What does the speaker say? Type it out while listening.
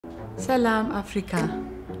Salam Africa.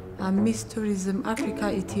 I'm Miss Tourism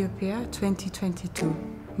Africa Ethiopia 2022.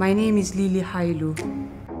 My name is Lily Hailu.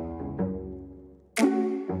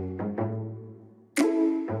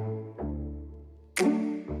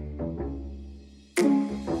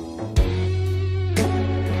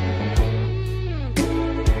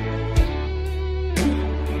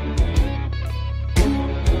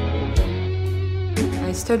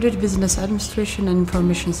 I studied business administration and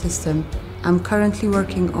information system. I'm currently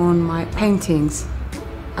working on my paintings.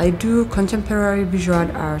 I do contemporary visual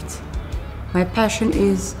art. My passion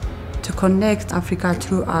is to connect Africa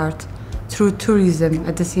through art, through tourism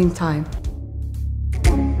at the same time.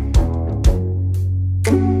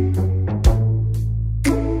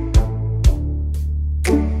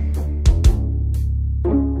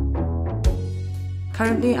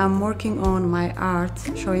 Currently, I'm working on my art,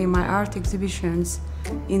 showing my art exhibitions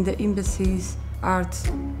in the embassy's art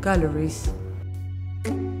galleries.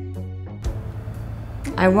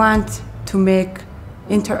 I want to make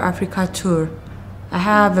inter-Africa tour. I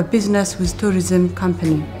have a business with tourism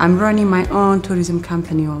company. I'm running my own tourism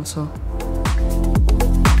company also.